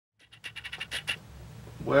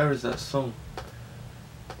Where is that song?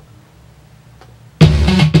 My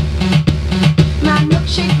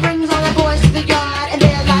milkshake brings all the boys to the yard, and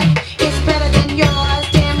they're like, it's better than yours.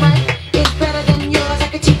 Damn right, it's better than yours. I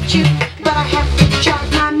could teach you, but I have to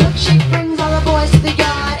charge. My milkshake brings all the boys to the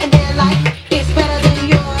yard, and they're like, it's better than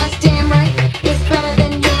yours. Damn right, it's better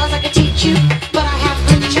than yours. I could teach you, but I have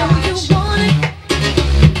to charge. You want it?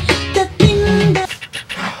 The thing that...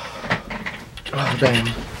 Oh damn.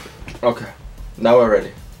 Okay, now we're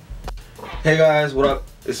ready. Hey guys, what up?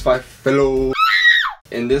 It's Filo.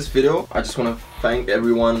 In this video, I just want to thank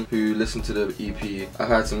everyone who listened to the EP. I've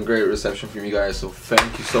had some great reception from you guys, so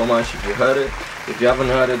thank you so much if you heard it. If you haven't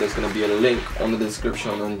heard it, there's going to be a link on the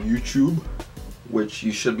description on YouTube, which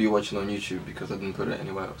you should be watching on YouTube because I didn't put it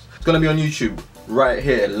anywhere else. It's going to be on YouTube, right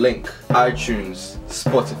here, link, iTunes,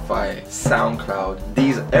 Spotify, SoundCloud,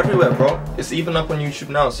 these everywhere, bro. It's even up on YouTube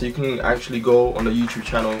now, so you can actually go on the YouTube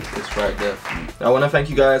channel, it's right there for you. I want to thank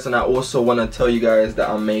you guys, and I also want to tell you guys that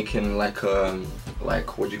I'm making like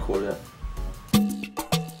what do you call it?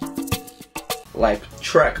 Like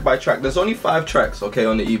track by track. There's only 5 tracks, okay,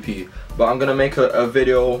 on the EP, but I'm gonna make a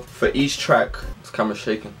video for each track. This camera's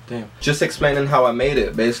shaking, damn. Just explaining how I made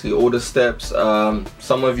it, basically all the steps.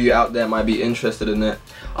 Some of you out there might be interested in it.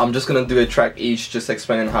 I'm just gonna do a track each, just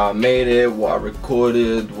explaining how I made it, what I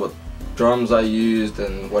recorded, what drums I used,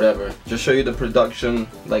 and whatever. Just show you the production,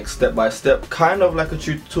 like step by step, kind of like a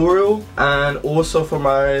tutorial. And also for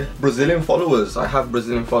my Brazilian followers, I have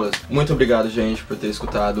Brazilian followers. Muito obrigado, gente, por ter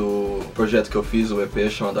escutado o projeto que eu fiz, o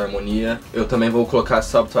EP chamado Harmonia. Eu também vou colocar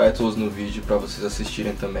subtitles no vídeo pra vocês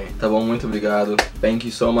assistirem também, tá bom? Muito obrigado. Thank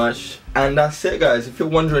you so much. And that's it, guys. If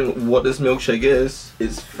you're wondering what this milkshake is,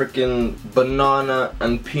 it's freaking banana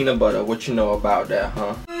and peanut butter. What you know about that,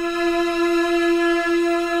 huh?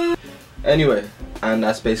 Anyway, and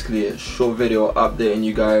that's basically a short video updating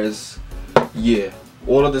you guys. Yeah,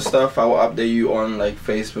 all of the stuff I will update you on, like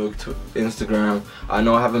Facebook, to Instagram. I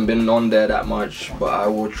know I haven't been on there that much, but I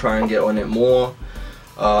will try and get on it more.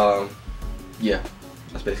 Yeah,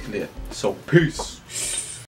 that's basically it. So peace.